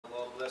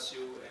bless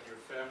you and your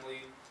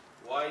family.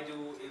 Why do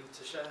in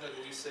Tashahud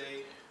we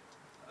say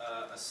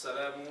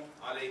Assalamu,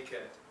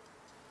 Alayka?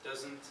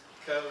 Doesn't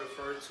ka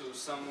refer to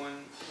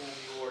someone whom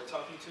you are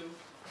talking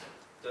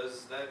to?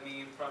 Does that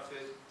mean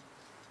Prophet?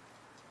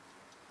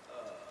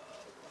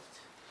 What?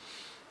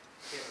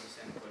 Can't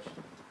understand the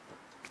question.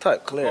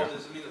 Type clear.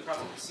 Does it mean the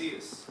Prophet can see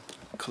us?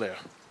 Clear.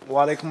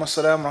 Wa alaikum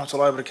assalam wa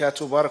rahmatullahi wa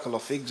barakatuh.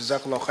 Barakallahu feek.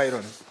 Jazakallahu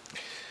khairan.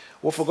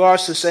 With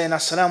regards to saying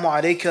Assalamu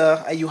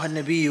alayka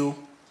ayyuhan nabiyyu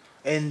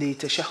in the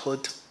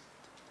Tashahud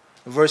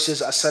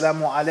versus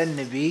Assalamu ala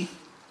nabi,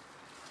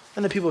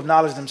 and the people of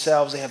knowledge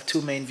themselves, they have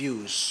two main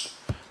views.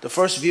 The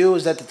first view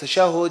is that the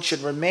Tashahud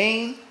should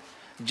remain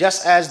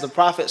just as the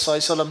Prophet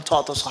ﷺ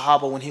taught the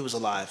Sahaba when he was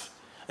alive.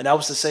 And that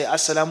was to say,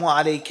 Assalamu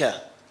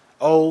alayka,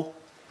 O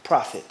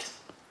Prophet.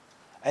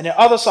 And there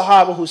are other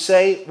Sahaba who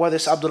say, whether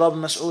it's Abdullah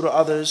bin Mas'ud or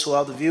others who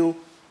have the view,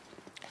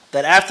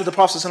 that after the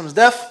Prophet ﷺ's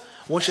death,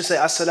 one should say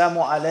Assalamu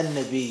ala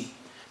nabi,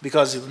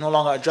 because he was no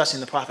longer addressing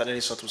the Prophet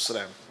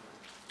ﷺ.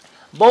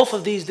 Both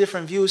of these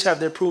different views have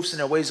their proofs and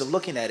their ways of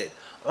looking at it.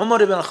 Umar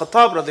ibn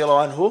al-Khattab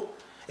radiallahu anhu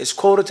is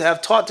quoted to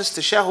have taught this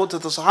tashahud to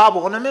the Sahaba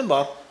on the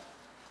minbar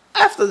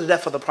after the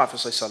death of the Prophet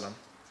ﷺ,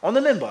 on the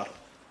minbar.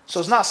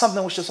 So it's not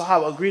something which the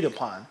Sahaba agreed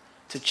upon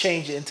to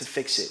change it and to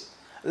fix it.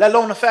 Let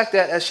alone the fact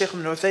that, as Shaykh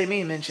ibn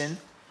Uthaymeen mentioned,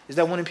 is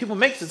that when people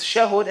make the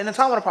tashahud in the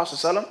time of the Prophet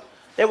ﷺ,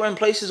 they were in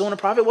places when the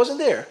Prophet wasn't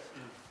there.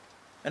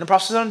 And the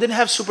Prophet ﷺ didn't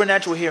have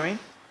supernatural hearing,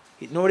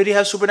 nor did he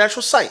have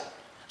supernatural sight.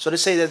 So they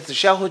say that the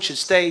tashahud should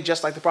stay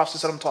just like the Prophet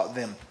ﷺ taught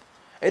them.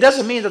 It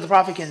doesn't mean that the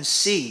Prophet can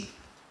see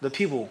the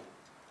people.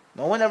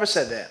 No one ever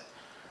said that.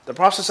 The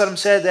Prophet ﷺ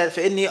said that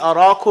فَإِنِّي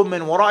أَرَاكُمْ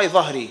مِنْ وَرَاءِ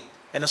ظَهْرِي.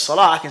 In the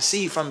salah, I can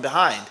see you from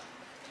behind.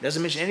 It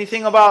doesn't mention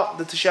anything about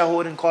the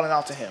tashahud and calling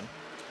out to him.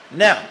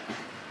 Now,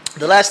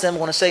 the last thing I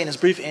want to say in this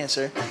brief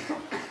answer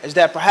is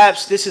that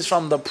perhaps this is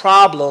from the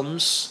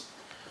problems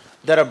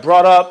that are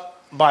brought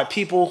up by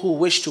people who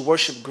wish to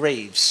worship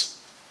graves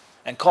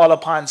and call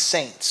upon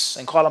saints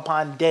and call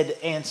upon dead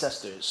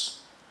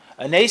ancestors.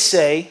 And they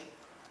say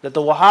that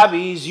the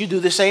Wahhabis, you do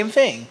the same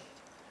thing.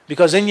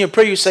 Because in your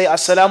prayer you say,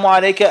 Assalamu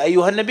alayka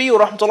ayyuhan nabiyyu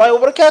wa rahmatullahi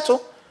wa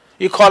barakatuh.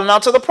 You're calling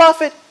out to the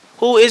Prophet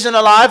who isn't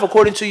alive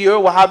according to your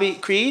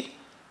Wahhabi creed.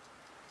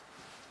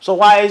 So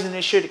why isn't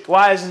it shirk?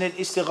 Why isn't it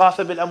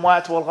istighatha bil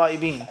amwat wal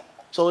ghaibin?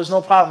 So there's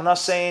no problem in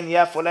us saying,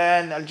 Ya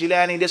fulan,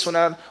 al-jilani, this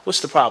one, what's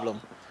the problem?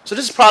 So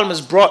this problem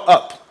is brought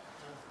up.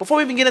 Before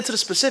we even get into the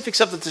specifics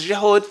of the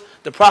tashahud,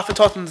 the Prophet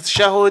taught them the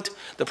tashahud,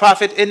 the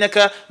Prophet,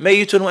 innaka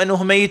mayitun wa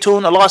innuhum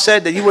mayitun, Allah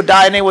said that you would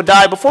die and they would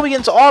die. Before we get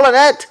into all of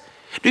that,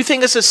 do you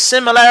think it's a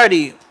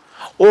similarity?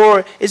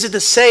 Or is it the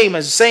same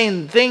as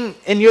saying thing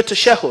in your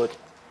tashahud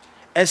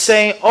and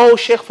saying, oh,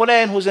 Sheikh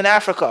Fulan who's in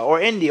Africa or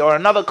India or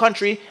another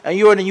country and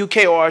you're in the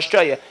UK or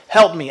Australia,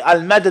 help me,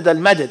 al-madad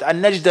al-madad,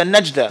 al-najda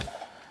al-najda,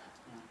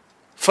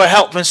 for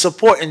help and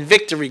support and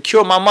victory,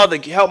 cure my mother,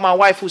 help my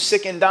wife who's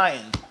sick and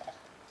dying.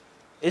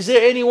 Is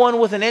there anyone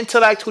with an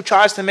intellect who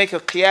tries to make a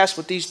qiyas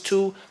with these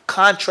two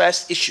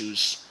contrast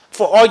issues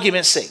for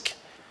argument's sake?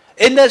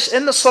 In the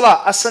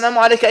salah, Assalamu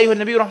alayka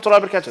ayyuhan nabiyyu wa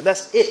rahmatullahi wa barakatuh.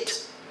 That's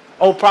it.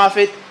 O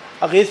Prophet,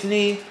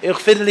 aghithni,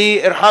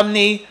 ighfirli,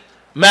 irhamni,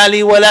 mali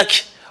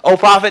walak. O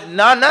Prophet,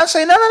 not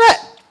say none of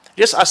that.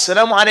 Just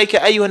Assalamu alayka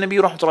ayyuhan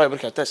nabiyyu wa rahmatullahi wa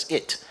barakatuh. That's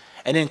it.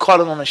 And then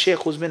calling on a sheikh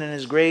who's been in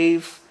his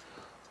grave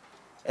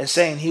and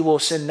saying he will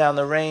send down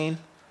the rain,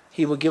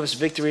 he will give us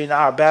victory in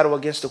our battle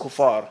against the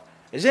kuffar.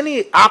 Is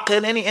any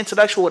aqil, any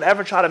intellectual would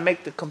ever try to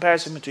make the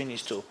comparison between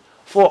these two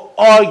for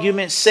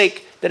argument's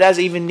sake that has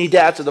even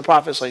nida to the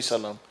Prophet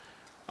ﷺ?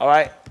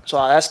 Alright? So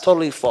that's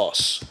totally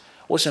false.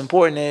 What's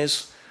important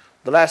is,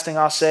 the last thing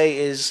I'll say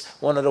is,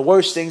 one of the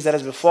worst things that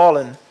has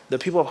befallen the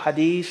people of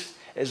hadith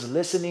is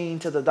listening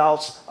to the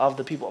doubts of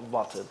the people of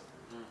batil.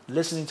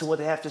 Listening to what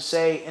they have to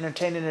say,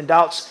 entertaining the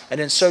doubts, and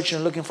then searching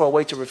and looking for a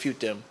way to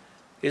refute them.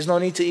 There's no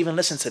need to even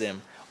listen to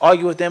them,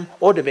 argue with them,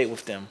 or debate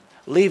with them.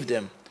 Leave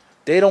them.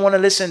 They don't want to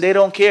listen. They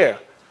don't care.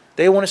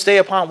 They want to stay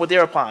upon what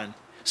they're upon.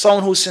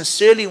 Someone who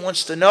sincerely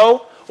wants to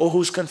know or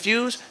who's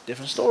confused,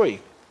 different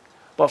story.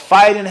 But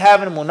fighting,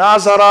 having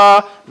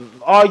munazara,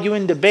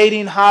 arguing,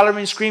 debating,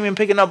 hollering, screaming,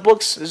 picking up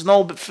books, there's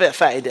no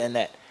fa'idah in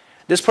that.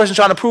 This person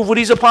trying to prove what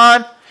he's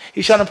upon,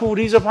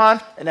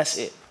 and that's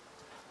it.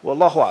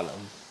 Wallahu a'lam.